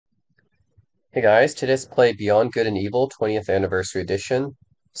Hey guys, today's play Beyond Good and Evil 20th Anniversary Edition.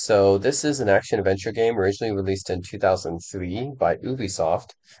 So this is an action-adventure game originally released in 2003 by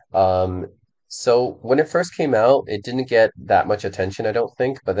Ubisoft. Um, so when it first came out, it didn't get that much attention, I don't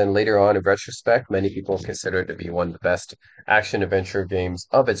think. But then later on, in retrospect, many people consider it to be one of the best action-adventure games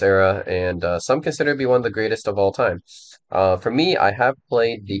of its era, and some consider it to be one of the greatest of all time. For me, I have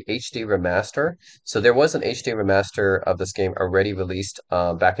played the HD remaster. So there was an HD remaster of this game already released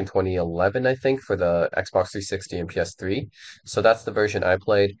back in 2011, I think, for the Xbox 360 and PS3. So that's the version I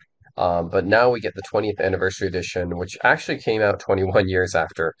played. But now we get the 20th anniversary edition, which actually came out 21 years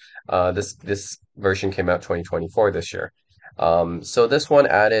after. This version came out 2024 this year. So this one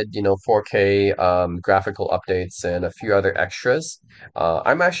added, 4K graphical updates and a few other extras.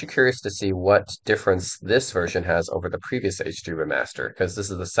 I'm actually curious to see what difference this version has over the previous HD remaster, because this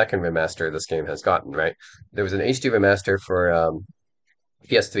is the second remaster this game has gotten, right? There was an HD remaster for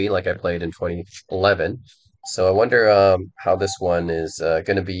PS3, like I played in 2011. So I wonder how this one is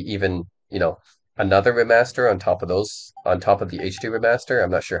going to be even, another remaster on top of on top of the HD remaster.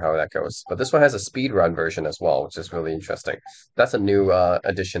 I'm not sure how that goes. But this one has a speedrun version as well, which is really interesting. That's a new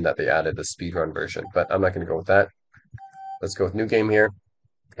addition that they added, the speedrun version, but I'm not going to go with that. Let's go with new game here.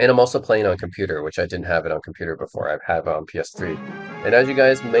 And I'm also playing on computer, which I didn't have it on computer before. I've had it on PS3. And as you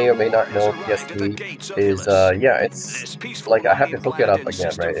guys may or may not know, PS3 is, yeah, it's like I have to hook it up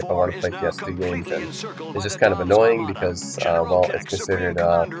again, right? If I want to play PS3 games, and it's just kind of annoying because, well, it's considered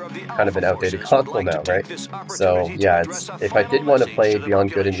kind of an outdated console now, right? So yeah, it's if I did want to play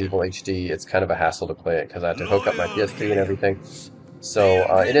Beyond Good and Evil HD, it's kind of a hassle to play it because I have to hook up my PS3 and everything. So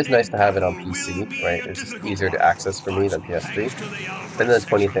it is nice to have it on PC, right? It's just easier to access for me than PS3. And then the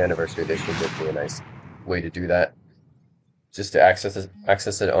 20th anniversary edition gives me a nice way to do that, just to access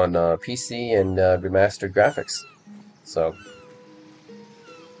it on PC and remastered graphics. So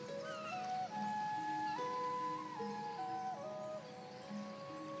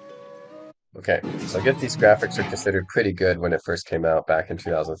okay, so I guess these graphics are considered pretty good when it first came out back in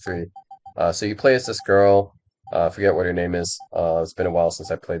 2003. So you play as this girl. I forget what her name is. It's been a while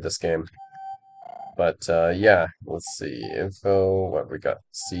since I played this game. But yeah, let's see. Info, what we got?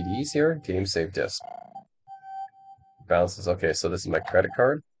 CDs here? Game save disk. Balances. Okay, so this is my credit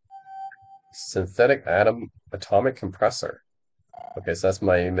card. Synthetic atom atomic compressor. Okay, so that's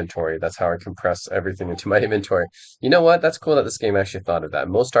my inventory. That's how I compress everything into my inventory. You know what? That's cool that this game actually thought of that.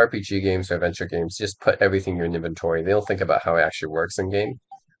 Most RPG games or adventure games just put everything in your inventory. They don't think about how it actually works in game.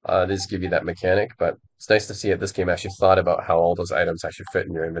 They just give you that mechanic, but it's nice to see that this game actually thought about how all those items actually fit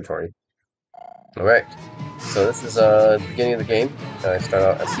in your inventory. All right, so this is the beginning of the game. I start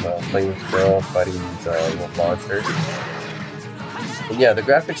out as playing with the girl, fighting these little monsters. And yeah, the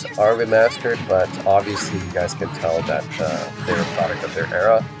graphics are remastered, but obviously you guys can tell that they're a product of their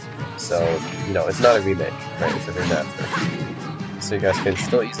era. So, it's not a remake, right? It's a remaster. So you guys can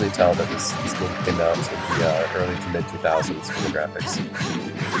still easily tell that this game came out in the early to mid 2000s for the graphics.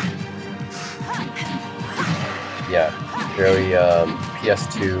 Yeah, very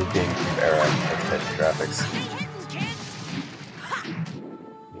PS2, GameCube era type of graphics.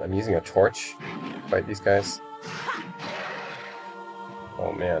 I'm using a torch to fight these guys.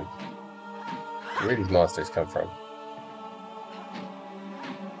 Oh man. Where do these monsters come from?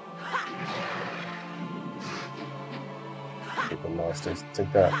 Stupid monsters.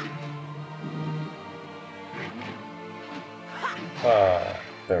 Take that. Ah,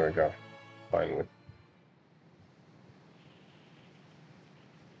 there we go. Finally.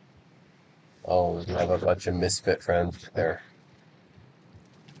 Oh, we have a bunch of misfit friends there.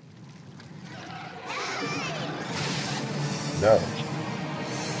 No.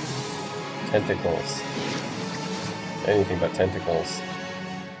 Tentacles. Anything but tentacles.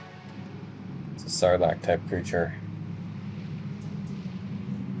 It's a Sarlacc type creature.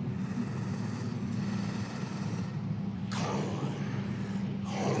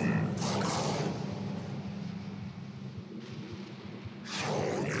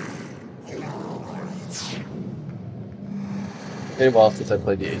 It's been a while since I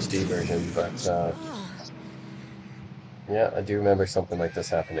played the HD version, but yeah, I do remember something like this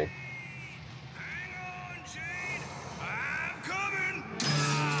happening.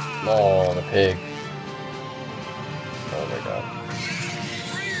 Oh, the pig. Oh my god.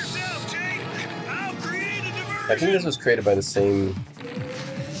 I think this was created by the same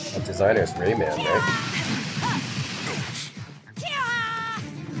designer as Rayman, right?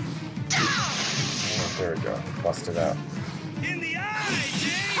 Oh, there we go. Busted out. In the eye,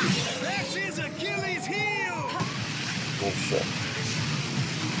 Jake! That's his Achilles heel! Oh shit.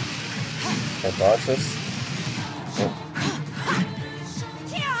 Can I dodge this? Oh.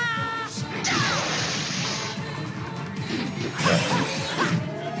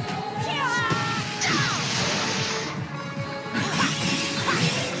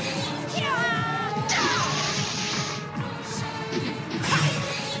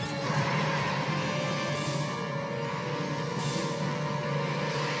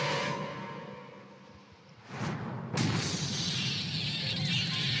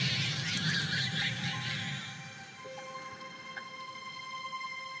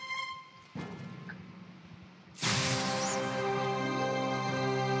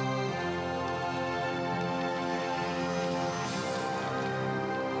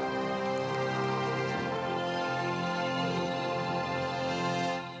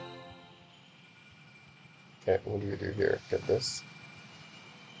 Okay, what do you do here? Get this.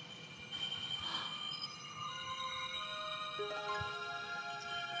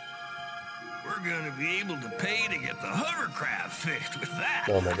 We're gonna be able to pay to get the hovercraft fixed with that.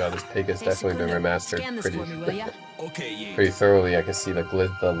 Oh my god, this pig has definitely been remastered scan this for me, will ya? Okay, Yates. pretty thoroughly. I can see the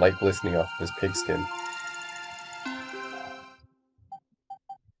light glistening off of his pig skin.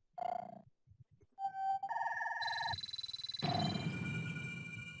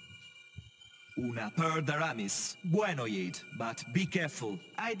 Una per Aramis. Bueno, Yid, but be careful.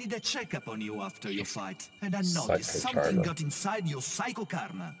 I did a checkup on you after your fight, and I noticed Psycho something karma. got inside your psycho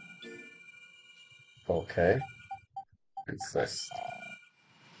karma. Okay. What's this?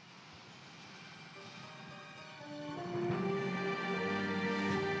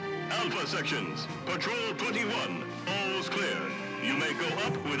 Alpha sections, Patrol 21, all's clear. You may go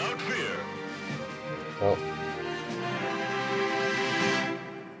up without fear. Oh.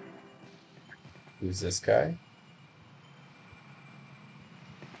 Who's this guy?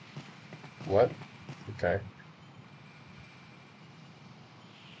 What? Okay.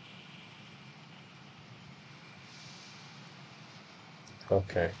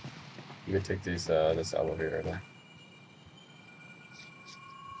 Okay. Let me take these this elevator then.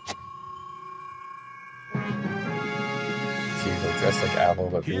 She's dressed like Avril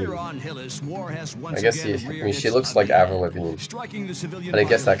Lavigne. Here on Hillis, war has once I guess again reared she its looks like ugly Avril head, Lavigne. striking the civilian But I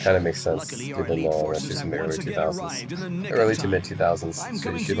guess that kind of population. makes sense Luckily, our given elite that forces she's have in the early once again 2000s. arrived in the nick Early of to time. mid 2000s, I'm so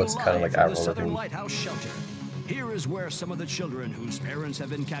coming she to you looks kind of live like from the Avril Southern Lavigne. Lighthouse Shelter. Here is where some of the children whose parents have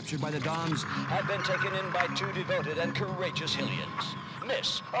been captured by the Dons have been taken in by two devoted and courageous Hillians.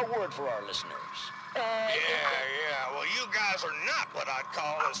 Miss, a word for our listeners. Yeah, well, you guys are not what I'd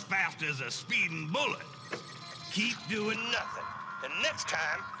call as fast as a speeding bullet. Keep doing nothing, and next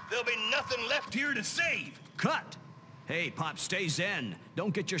time, there'll be nothing left here to save. Cut! Hey, Pop, stay zen.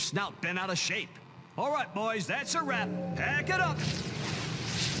 Don't get your snout bent out of shape. All right, boys, that's a wrap. Pack it up.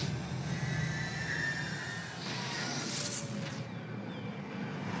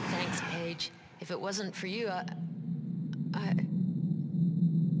 Thanks, Paige. If it wasn't for you, I...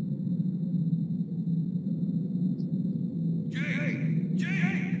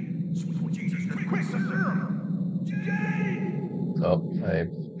 Oh, I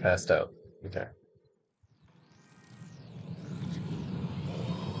passed out. Okay.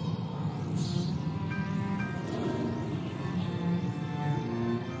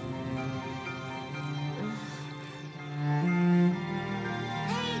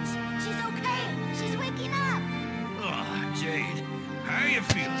 Paige, she's okay. She's waking up. Oh, Jade, how are you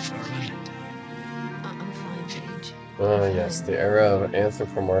feeling, darling? I'm fine, Paige. Yes, the era of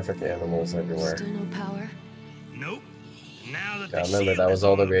anthropomorphic animals everywhere. Still no power? Nope. Now that Yeah, the remember, that shield was is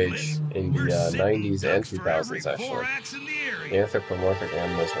all the on rage blitz, in we're the sitting 90s and ducks for every 2000s, actually. thorax in the The area. anthropomorphic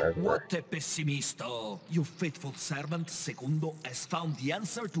animals were everywhere. What a pessimisto. Your faithful servant, Secundo, has found the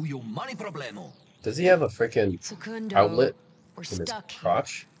answer to your money problemo. Does he have a freaking Secundo, outlet we're in his stuck here.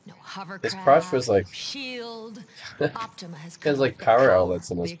 crotch? No hovercraft. His crotch was like... Shield. Optima has He has, cut like, off the power power.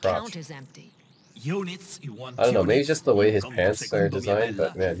 outlets in his The crotch. account is empty. Units, you want I don't know, maybe units, just the way you his come to pants are Secundo designed,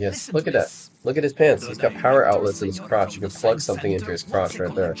 but Viabella. man, yes, Listen look to at that. this. Look at his pants. He's got power director outlets in his senor crotch. from You the can plug Science something into Center his crotch wants a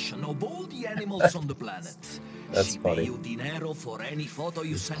right there. collection of all the animals on the planet. That's She funny. pay you dinero for any photo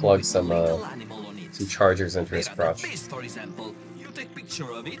you send plug with some, a little animal on it. Some chargers into his Mira, crotch. the beast, for example. You take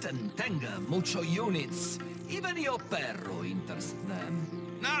picture of it and tenga mucho units. Even your perro interests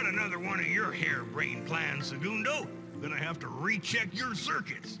them. Not another one of your harebrained plans, Segundo. Gonna have to recheck your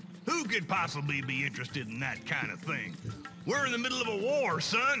circuits. Who could possibly be interested in that kind of thing? We're in the middle of a war,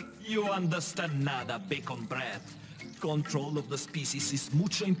 son. You understand nada, bacon breath. Control of the species is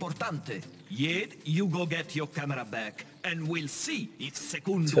mucho importante. Yet, you go get your camera back, and we'll see if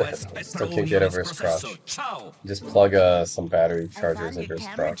Secundo has Still petrol can't in get his over his crotch. processo. Ciao! Just plug some battery I chargers found into your his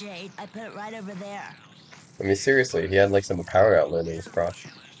camera, crotch. Jade. I put it right over there. I mean, seriously, he had like some power outlet in his crotch.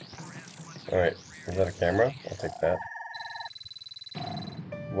 Alright, is that a camera? I'll take that.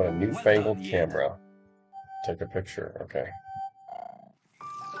 What a newfangled Well done, camera. Take a picture, okay.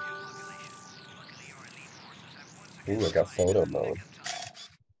 Ooh, I got photo mode.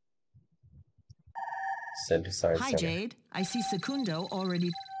 Send to side Hi, center. Jade. I see Secundo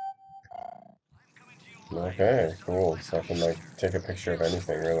already. Okay, cool. So I can like take a picture of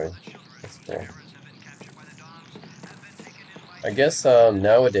anything, really. That's cool. I guess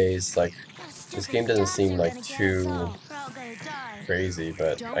nowadays, like, this game doesn't seem like too crazy,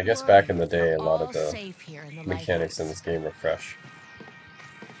 but I guess back in the day, a lot of the mechanics in this game were fresh.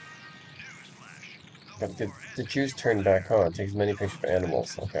 But the Jews turned back on. Take as many pictures of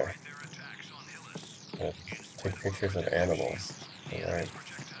animals. Okay. Take pictures of animals. Alright.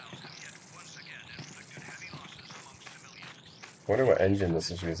 wonder what engine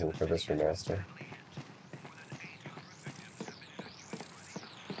this is using for this remaster.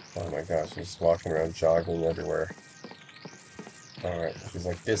 Oh my gosh, he's walking around jogging everywhere. Alright, she's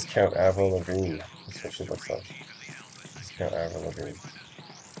like Discount Avril Lavigne. That's what she looks like. Discount Avril Lavigne.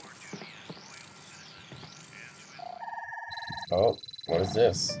 Oh, what is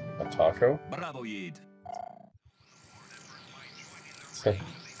this? A taco? Bravo, Yid.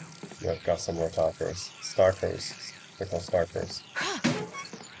 Yep, got some more tacos. Starcos. They're called Starcos.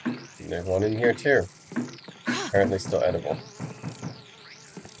 And there's one in here too. Apparently still edible.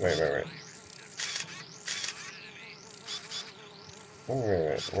 Wait. Oh,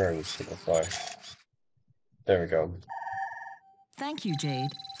 wait. Where are these people fly? There we go. Thank you,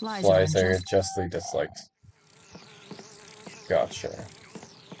 Jade. Flies are justly disliked. Gotcha.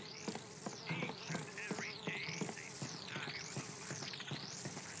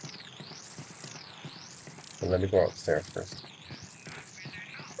 Let me go upstairs first.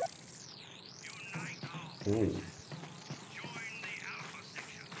 Ooh.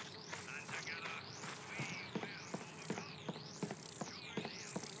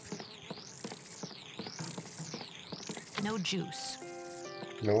 No juice.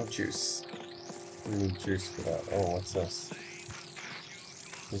 No juice. We need juice for that. Oh, what's this?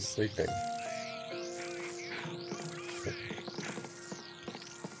 He's sleeping.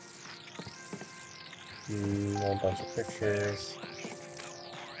 A bunch of pictures.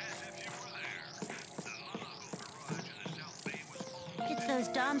 It's those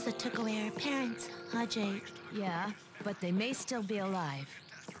Doms that took away our parents, huh, Jade? Yeah, but they may still be alive.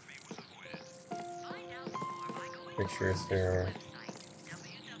 Pictures here.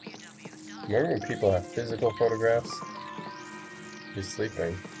 Remember when people have physical photographs? He's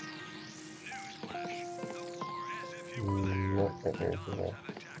sleeping. Nope, can't do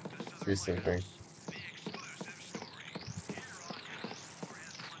He's sleeping.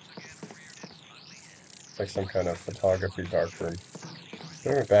 It's like some kind of photography darkroom.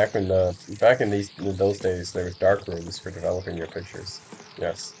 Remember back in those days, there was dark rooms for developing your pictures.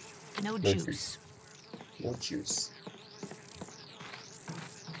 Yes. No juice. No juice.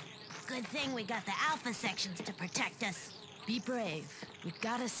 Good thing we got the Alpha sections to protect us. Be brave. We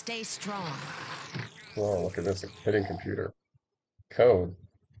gotta stay strong. Whoa, look at this, a hidden computer. Code.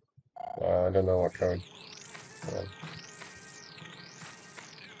 I don't know what code.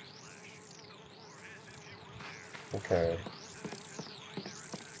 Okay.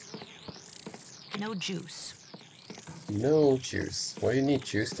 No juice. No juice. Why do you need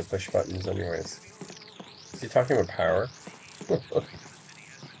juice to push buttons anyways? Is he talking about power?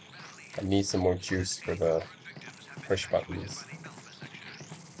 I need some more juice for the push buttons.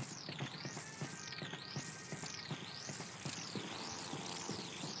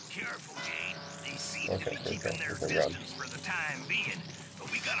 Careful, Jade. They seem to Okay, be keeping their run. distance for the time being, but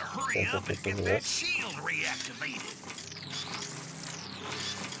we gotta hurry up and get that shield reactivated.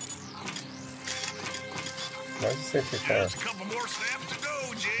 Why does it say too far? There's a couple more snaps to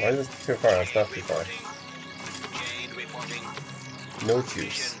go, Jade. Why is it too far? It's not too far. Jade reporting. No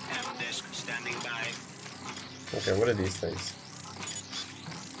juice. M-Disk standing by. Okay, what are these things?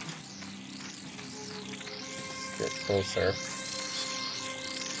 Get closer.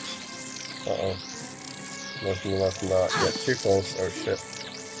 Uh-oh. Let's not get too close. Oh shit.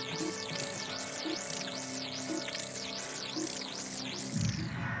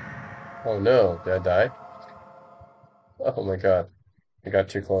 Oh no, did I die? Oh my god. I got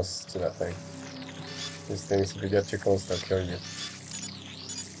too close to that thing. These things, if you get too close, they'll kill you.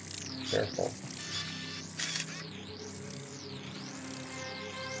 Careful.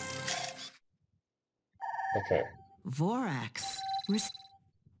 Okay. Vorax.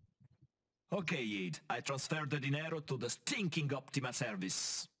 Okay, Yid. I transferred the dinero to the stinking Optima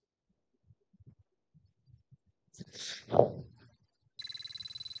service.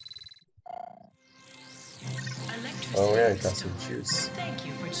 Oh yeah, got some juice. Thank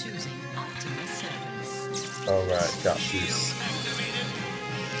you for choosing Optima Service. Alright, got juice.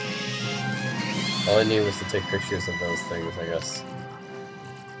 All I need was to take pictures of those things, I guess.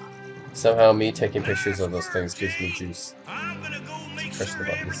 Somehow me taking pictures of those things gives me juice. I'm gonna go make Push the sure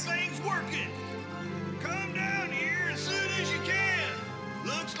buttons. everything's working. Come down here as soon as you can.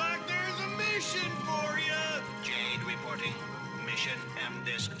 Looks like there's a mission for you. Jade reporting. Mission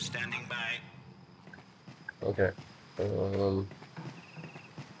M-Disk standing by. Okay.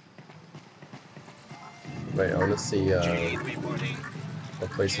 Wait, I want to see Jade reporting.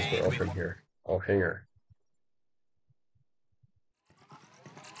 what places were open here. Oh, hangar.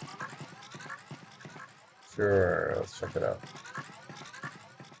 Sure, let's check it out.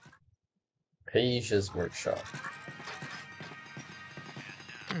 Paige's Workshop.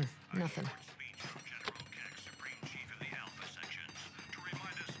 Nothing.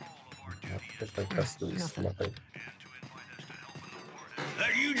 Different customs, Nothing. nothing.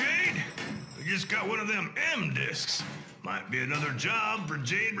 That you, Jade? We just got one of them M discs. Might be another job for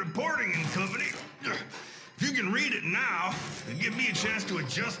Jade Reporting and Company. If you can read it now, and give me a chance to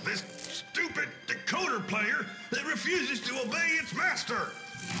adjust this stupid decoder player that refuses to obey its master.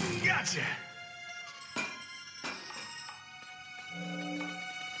 Gotcha.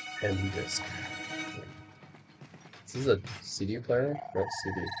 M disc. This is a CD player? Not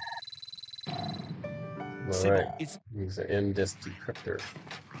CD. Alright. It's Use an M disc decryptor.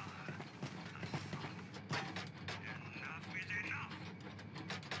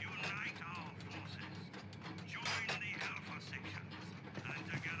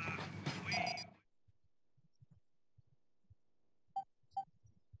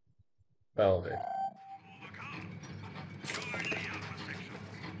 Validate.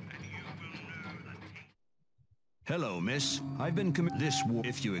 Hello, miss. I've been this war.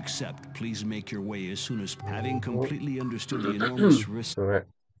 If you accept, please make your way as soon as having completely understood the enormous risk. Alright.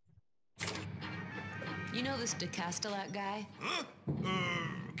 You know this DeCastellat guy? Huh?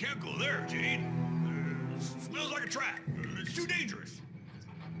 Can't go there, Jade. Smells like a track. It's too dangerous.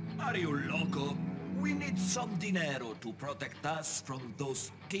 Are you loco? We need some dinero to protect us from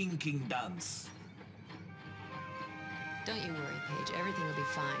those stinking duns. Don't you worry, Paige. Everything will be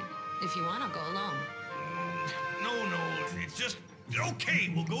fine. If you want, I'll go alone. No, it's just,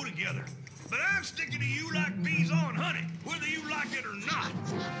 okay, we'll go together. But I'm sticking to you like bees on honey, whether you like it or not.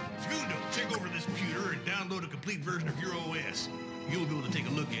 Segundo, check over this computer and download a complete version of your OS. You'll be able to take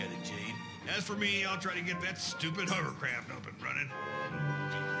a look at it, Jade. As for me, I'll try to get that stupid hovercraft up and running.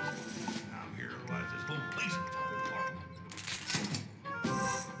 I'm here, otherwise this whole place will fall apart.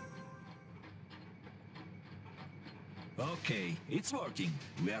 Okay, it's working.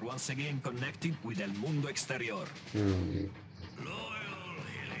 We are once again connected with El Mundo Exterior. Loyal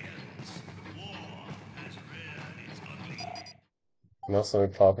aliens, war has reared its ugly. I'm also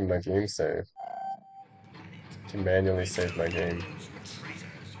popping my game save to manually save my game.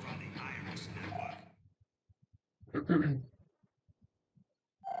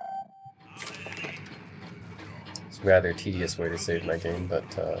 It's a rather tedious way to save my game, but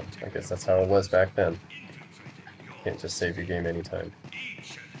I guess that's how it was back then. Can't just save your game anytime.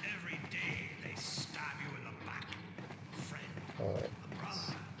 Each and every day they stab you in the back. Friend, Alright. a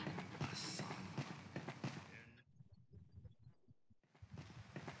brother, a son.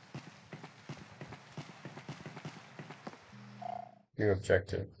 New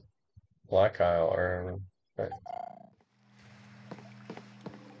objective. Black Isle, or... Right.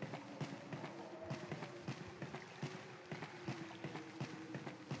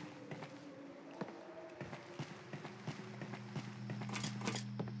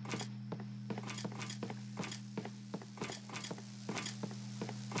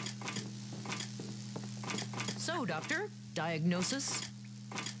 So, doctor, diagnosis?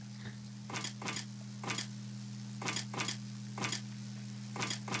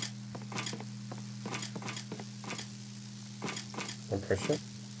 Impression?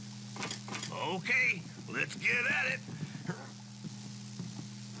 Okay, let's get at it.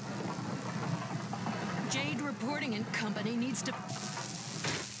 Jade Reporting and Company needs to...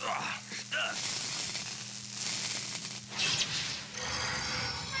 Stuff.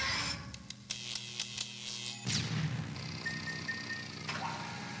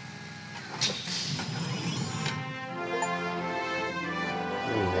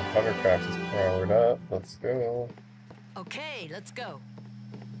 Ooh, the hovercraft is powered up. Let's go. Okay, let's go.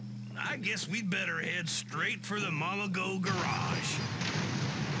 I guess we'd better head straight for the Mamago garage.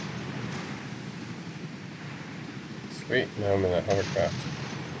 Sweet, now I'm in that hovercraft.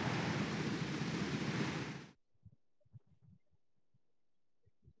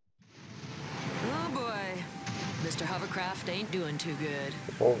 Oh boy. Mr. Hovercraft ain't doing too good.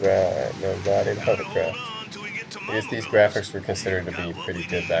 Alright, no, that ain't Gotta hovercraft. hold on till we get to I guess these Mamago's. graphics were considered to be pretty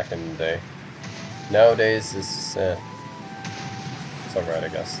good back in the day. Nowadays, it's alright, I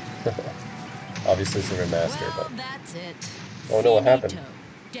guess. Obviously, it's a remaster, Well, but... that's it. Oh no, what happened? Finito.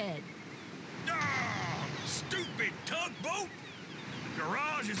 Dead. Ah, stupid tugboat! The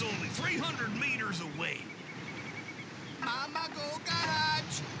garage is only 300 meters away. Mamago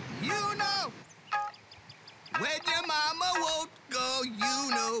garage, you know. When your mama won't go, you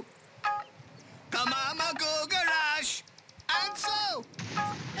know. Come Mamago garage. And so,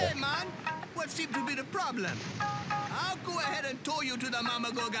 hey man, what seems to be the problem? I'll go ahead and tow you to the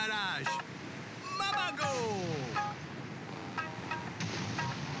Mamago garage. Mamago!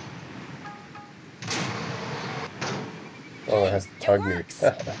 Oh, it has to tug me. works.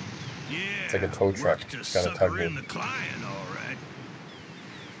 It's like a tow truck. Works to It's got a sucker tugboat. in the client, all right.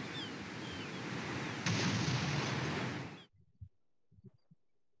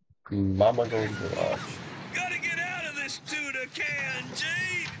 Mama Gold Garage. Gotta get out of this tuna can,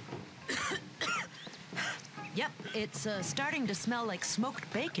 Jade! Yep, it's starting to smell like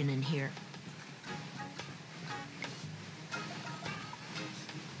smoked bacon in here.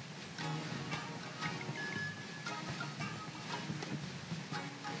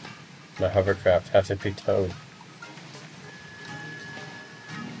 My hovercraft has to be towed.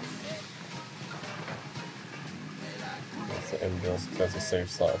 That's the end bill, that's a save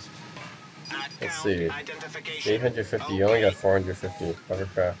slot. Let's see. 850, you only got 450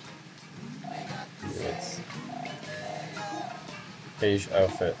 hovercraft. Units. Page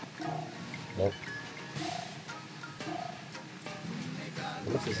outfit. Nope.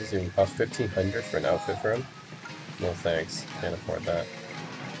 How much does this even cost? 1,500 for an outfit for him? No thanks, can't afford that.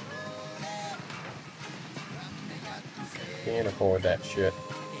 Can't afford that shit.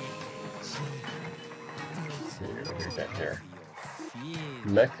 Let's see what we got here.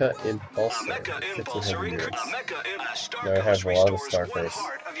 Mecha Impulsor. Mecha 1,500 units. Now I have a lot of Starcoast.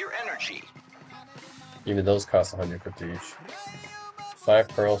 Even those cost 150 each. 5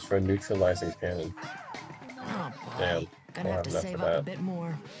 pearls for a neutralizing cannon. Oh, boy. Damn, I Gonna don't have have to enough save for up a that. bit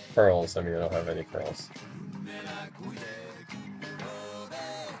more. Pearls, I mean I don't have any pearls.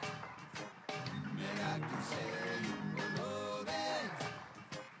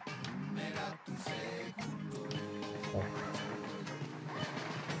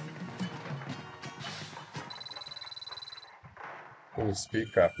 Ooh,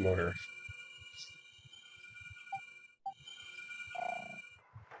 Speedcraft motor.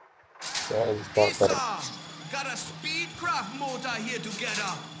 Yeah, I just bought that. Got a Speedcraft motor here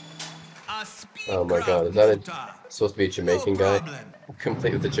together. A Speedcraft Oh my god, is that motor. supposed to be a Jamaican guy?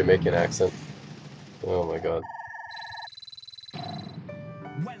 Complete with a Jamaican accent. Oh my god.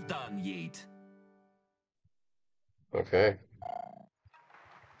 Well done, Yeet. Okay.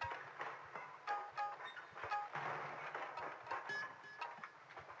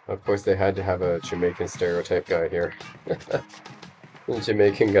 Of course they had to have a Jamaican stereotype guy here. A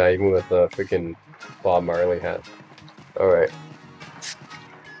Jamaican guy even with a freaking Bob Marley hat. Alright.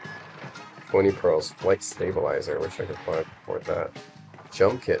 20 pearls. Flight stabilizer. Wish I could afford that.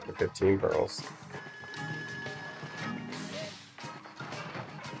 Jump kit for 15 pearls.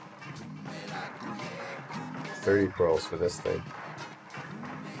 $30 pearls for this thing.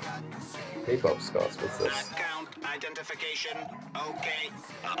 Tape up Scots, what's this? Count identification. Okay.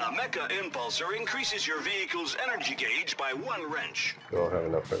 A Mecha Impulsor increases your vehicle's energy gauge by 1 wrench. We don't have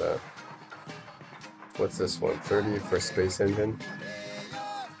enough for that. What's this one? 30 for space engine?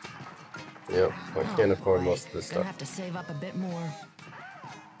 Yep, I can't afford most of this Gonna stuff. have to save up a bit more.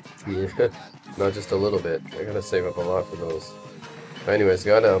 Yeah, not just a little bit. I gotta save up a lot for those. But anyways,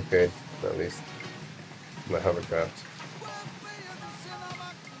 gotta upgrade, at least, my hovercraft.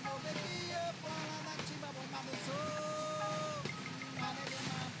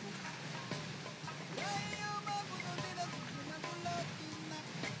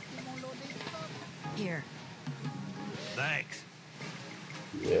 Here. Thanks.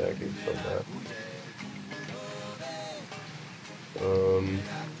 Yeah, I can put that.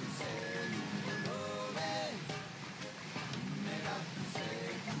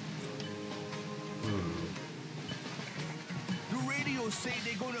 The radios say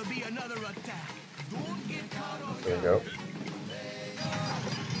they're gonna be another attack. Don't get caught off There you go.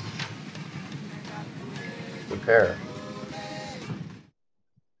 Repair.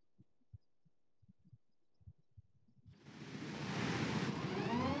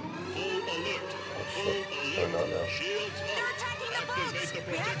 Going on now. Shields up. Activate the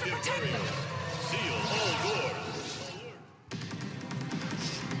protective barrier. Seal all doors.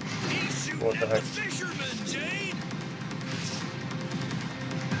 He's shooting What the at heck? the fisherman, Jade!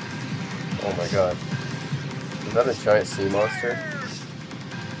 Oh my god. Is that a giant sea monster?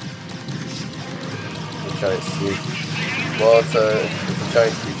 A giant sea. Well, it's a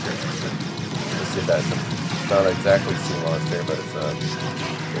giant creature. Let's see that. It's not exactly a sea monster, but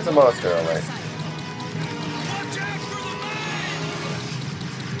it's a monster, alright. Watch out for the mine!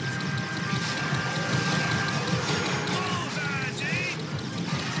 Bullseye, Jade!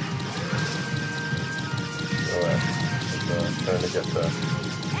 Alright. Trying to get the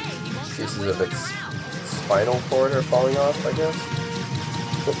Hey, you won't pieces stop of its waiting around. spinal cord are falling off, I guess.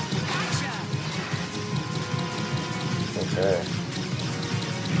 Gotcha. Okay.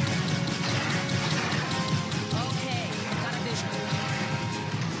 Okay, got a visual.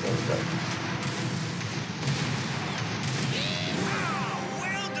 There we go.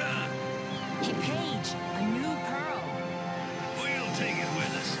 Well done!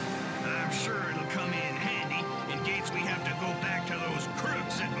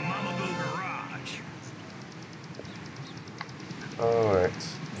 Alright.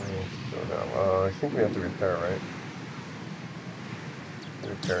 Go now. I think we have to repair, right?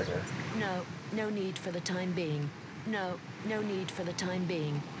 Repair here. No, no need for the time being. No, no need for the time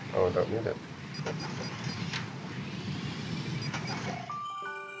being. Oh, don't need it.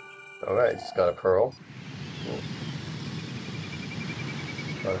 Alright, just got a pearl. Ooh,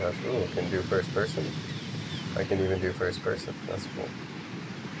 can do first person. I can even do first person. That's cool.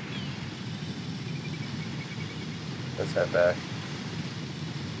 Let's head back.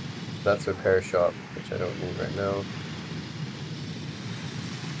 That's a repair shop, which I don't need right now.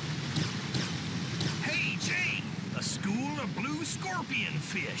 Hey, Jay! A school of blue scorpion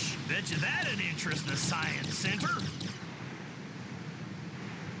fish. Bet you that'd interest the science center.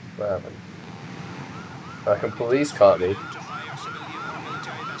 What happened? Police caught me.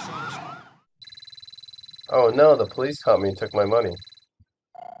 Oh no, the police caught me and took my money.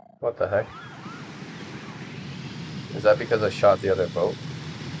 What the heck? Is that because I shot the other boat?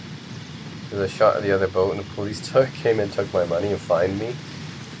 Because I shot the other boat and the police came and took my money and fined me?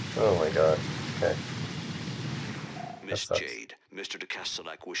 Oh my god. Okay. Miss Jade, Mr. de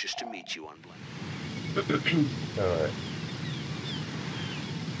Castellac wishes to meet you on Black. Alright.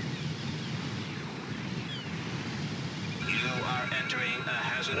 You are entering a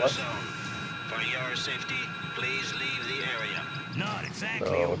hazardous zone. For your safety, please leave the area. Not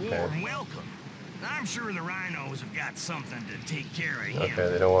exactly a warm welcome. I'm sure the rhinos have got something to take care of him. Okay,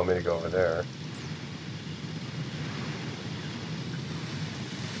 they don't want me to go over there.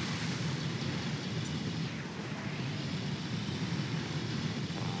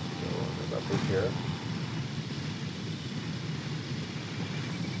 Nothing here.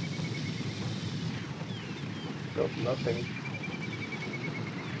 Nope, nothing.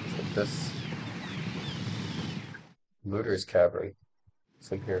 Except this looter's cavern.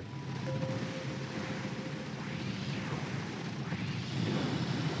 It's in here.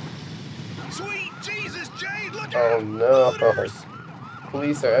 Sweet Jesus, Jade, look out! Oh no! Looters!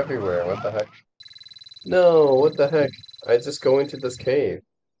 Police are everywhere. What the heck? No, what the heck? I just go into this cave.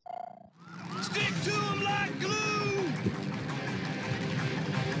 Stick to him like glue!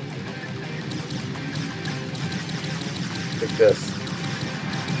 Like this.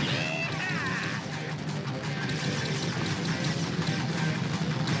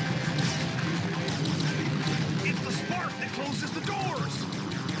 It's the spark that closes the doors!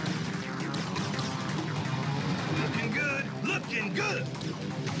 Looking good, looking good!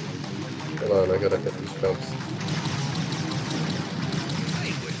 Hold on, I gotta hit these jumps.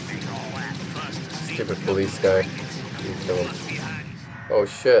 Stupid police guy. Kill him. Oh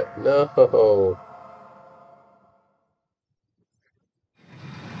shit, no!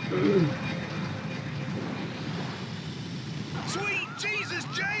 Sweet Jesus,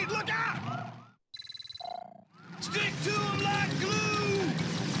 Jade, look out! Stick to him like glue!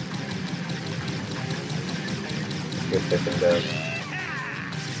 Get taken down.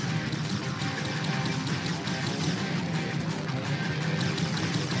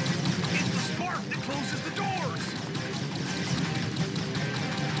 It's the spark that closes the doors!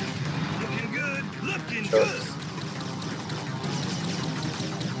 Looking good, looking good!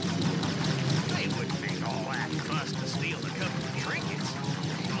 They wouldn't make all that fuss to steal a couple of trinkets.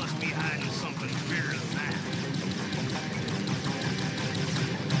 You must be hiding something bigger than that.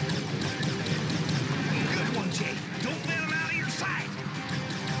 Good one, Jake. Don't let him out of your sight.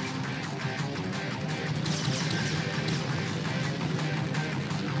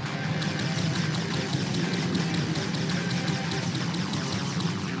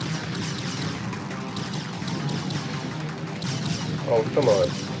 Oh, come on.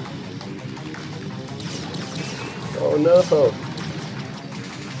 Oh no!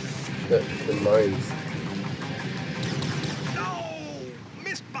 Shit, the mines. No!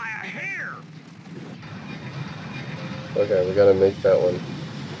 Missed by a hair! Okay, we gotta make that one.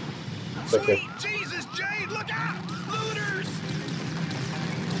 Sweet Okay. Jesus, Jade, look out! Looters!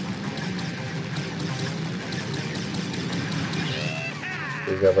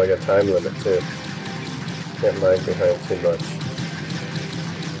 You got like a time limit too. Can't lag behind too much.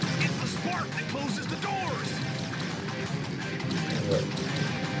 It's the spark that closes the doors! Right.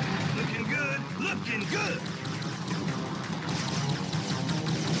 Looking good, looking good!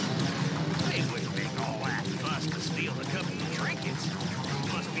 They wouldn't make all that fuss to steal a couple of trinkets.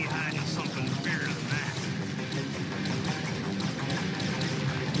 Must be hiding something bigger than that.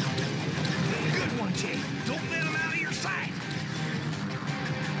 Good one, Jake. Don't let him out of your sight.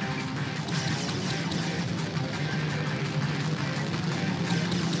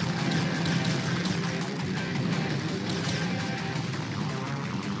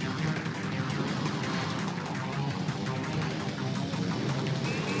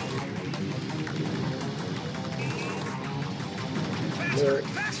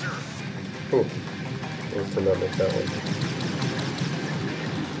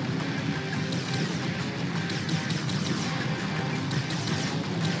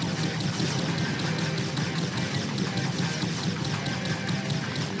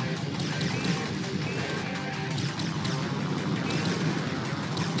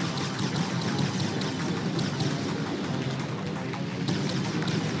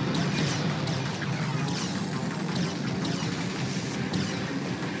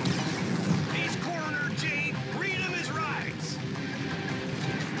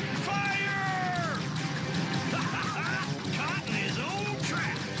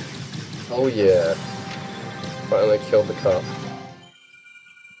 Oh yeah. Finally killed the cop.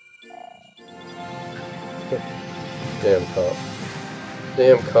 Damn cop.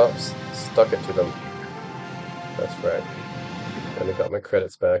 Damn cops. Stuck it to them. That's right. And I got my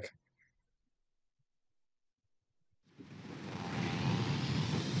credits back.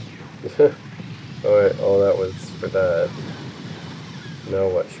 Alright, all that was for that. Now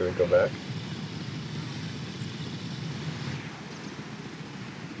what? Should we go back?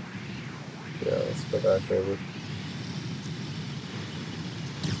 Yeah, let's go back maybe.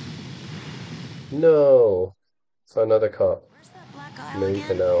 No! Saw another cop. Where's that black aisle Main again?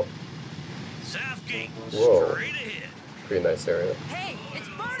 canal. Southgate, Whoa. straight ahead. Pretty nice area. Hey, it's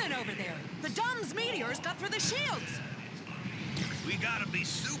burning over there. The Dom's meteors got through the shields. We gotta be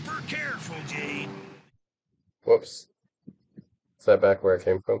super careful, Jade. Whoops. Is that back where I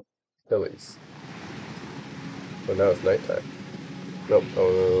came from? Hillies. Well, now it's nighttime. Nope. Oh,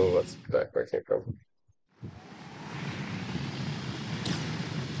 no, that's back where I came from.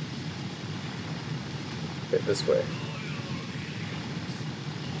 Okay, this way.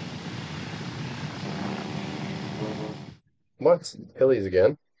 What? Hillies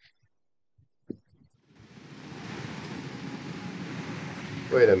again?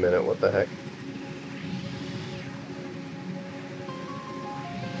 Wait a minute, what the heck?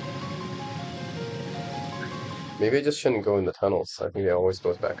 Maybe I just shouldn't go in the tunnels. I think it always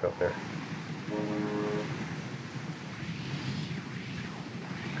goes back up there.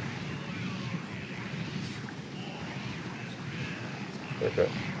 Okay.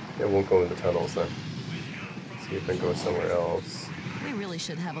 It won't go in the tunnels then. See if I can go somewhere else. We really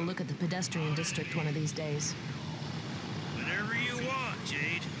should have a look at the pedestrian district one of these days. Whatever you want,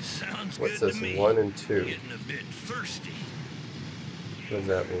 Jade. Sounds What's good this? to me. 1 and 2. Getting a bit thirsty. What does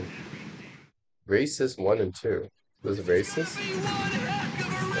that mean? Races 1 and 2. Those races?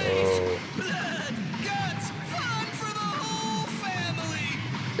 Oh. Blood, guts, fun for the whole family.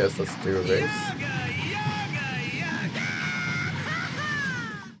 Guess let's do a race. Yaga, yaga, yaga.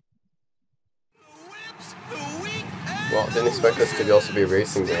 The whips, the wheat, and Well, didn't expect this to also be a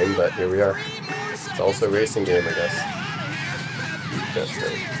racing game, but here we are. It's also a racing game, I guess. Just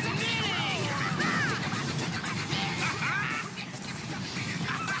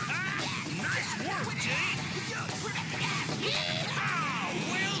Nice work, Jade. Yeehaw!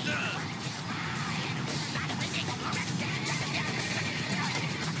 Well done.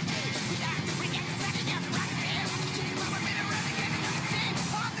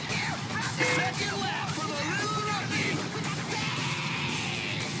 second lap for the little rookie.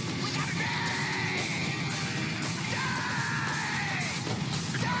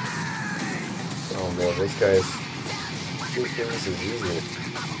 Oh man, this guy's... This is easy.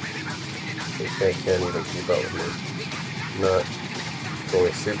 This guy can't even keep up with me. I'm not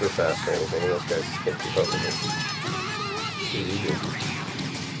going super fast or anything, those guys can't keep up with me. Too easy.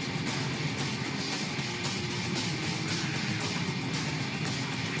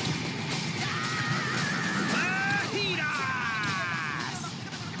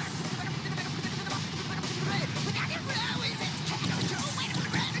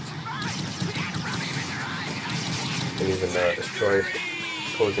 And even destroy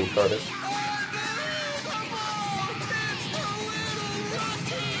opposing cars.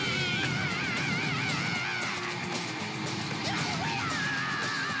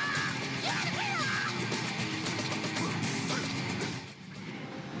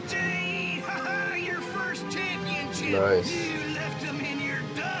 Jade! Haha, your first championship. Nice. You left him in your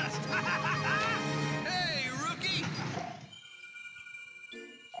dust. Hey, rookie.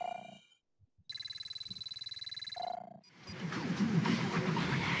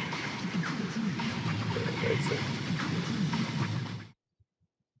 That's it.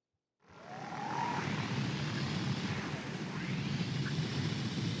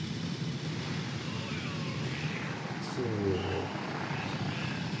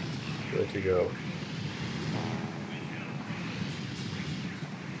 Where'd you go?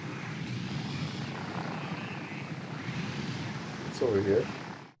 It's over here.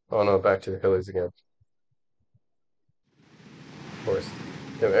 Oh no, back to the Hillies again. Of course.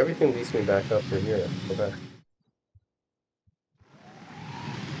 Yeah, everything leads me back up through here. Go back.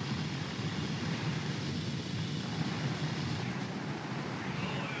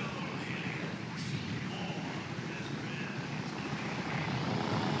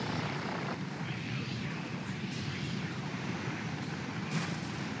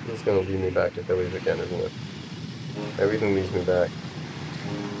 This is gonna lead me back to Hillies again, isn't it? Everything leads me back.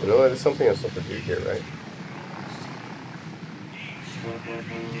 You know, there's something I'm supposed to do here, right?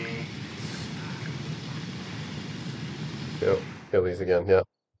 Yep, Hillies again, yeah.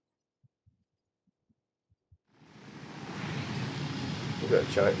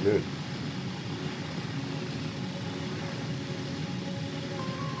 giant moon.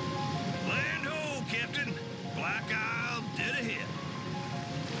 Land ho, Captain. Black Isle dead ahead.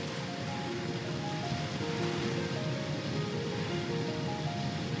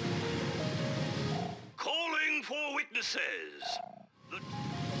 Calling for witnesses.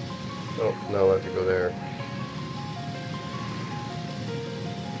 Oh, now I have to go there.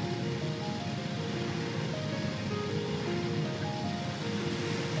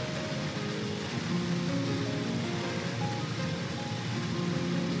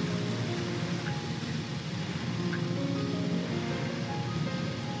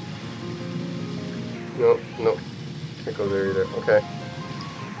 Nope. Can't go there either. Okay.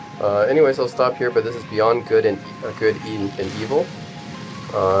 Anyways, I'll stop here, but this is Beyond Good and Evil.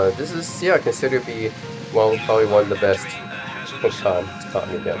 This is, yeah, considered to be, well, probably one of the best. Oh god, it's caught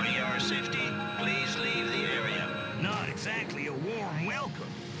me again. Not exactly a warm welcome.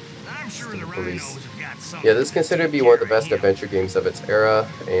 I'm sure the rhinos have got something. Yeah, this is considered to be one of the best adventure games of its era,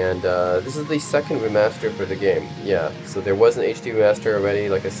 and this is the second remaster for the game. Yeah, so there was an HD remaster already,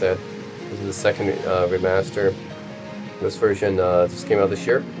 like I said. This is the second remaster. This version just came out this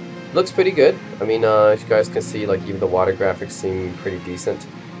year. Looks pretty good. I mean, as you guys can see, like even the water graphics seem pretty decent.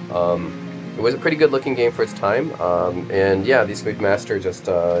 It was a pretty good looking game for its time, and yeah, this remaster just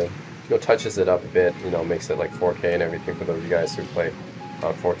touches it up a bit. Makes it like 4K and everything for those of you guys who play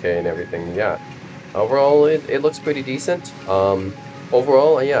 4K and everything. Yeah, overall it looks pretty decent.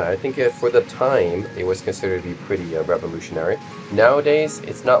 Overall, yeah, I think for the time it was considered to be pretty revolutionary. Nowadays,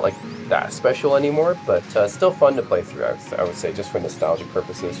 it's not like that special anymore, but still fun to play through. I would say, just for nostalgic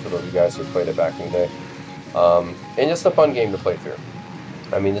purposes, for those of you guys who played it back in the day, and just a fun game to play through.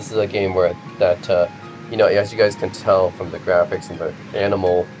 I mean, this is a game where that as you guys can tell from the graphics and the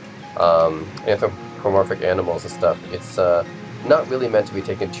anthropomorphic animals and stuff, it's not really meant to be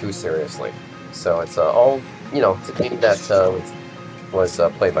taken too seriously. So it's all it's a game that was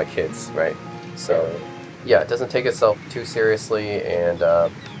played by kids, right? So yeah, it doesn't take itself too seriously,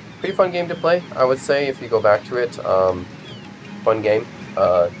 and pretty fun game to play, I would say, if you go back to it. Fun game.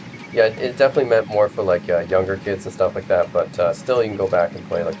 Yeah, it definitely meant more for like younger kids and stuff like that, but still you can go back and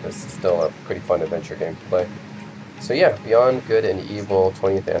play like this. It's still a pretty fun adventure game to play. So yeah, Beyond Good and Evil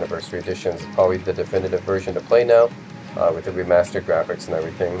 20th Anniversary Edition is probably the definitive version to play now, with the remastered graphics and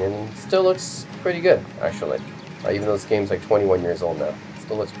everything, and it still looks pretty good, actually. Even though this game's like 21 years old now, it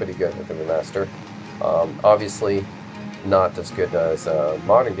still looks pretty good with the remaster. Obviously, not as good as a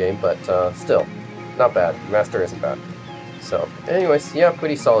modern game, but still, not bad. Remaster isn't bad. So, anyways, yeah,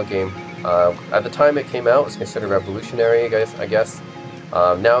 pretty solid game. At the time it came out, it was considered revolutionary, I guess.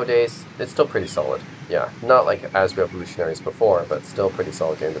 Nowadays, it's still pretty solid. Yeah, not like as revolutionary as before, but still pretty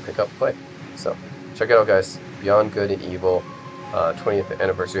solid game to pick up and play. So, check it out, guys. Beyond Good and Evil 20th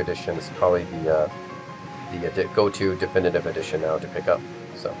Anniversary Edition is probably the go-to definitive edition now to pick up.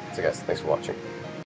 So guys, thanks for watching.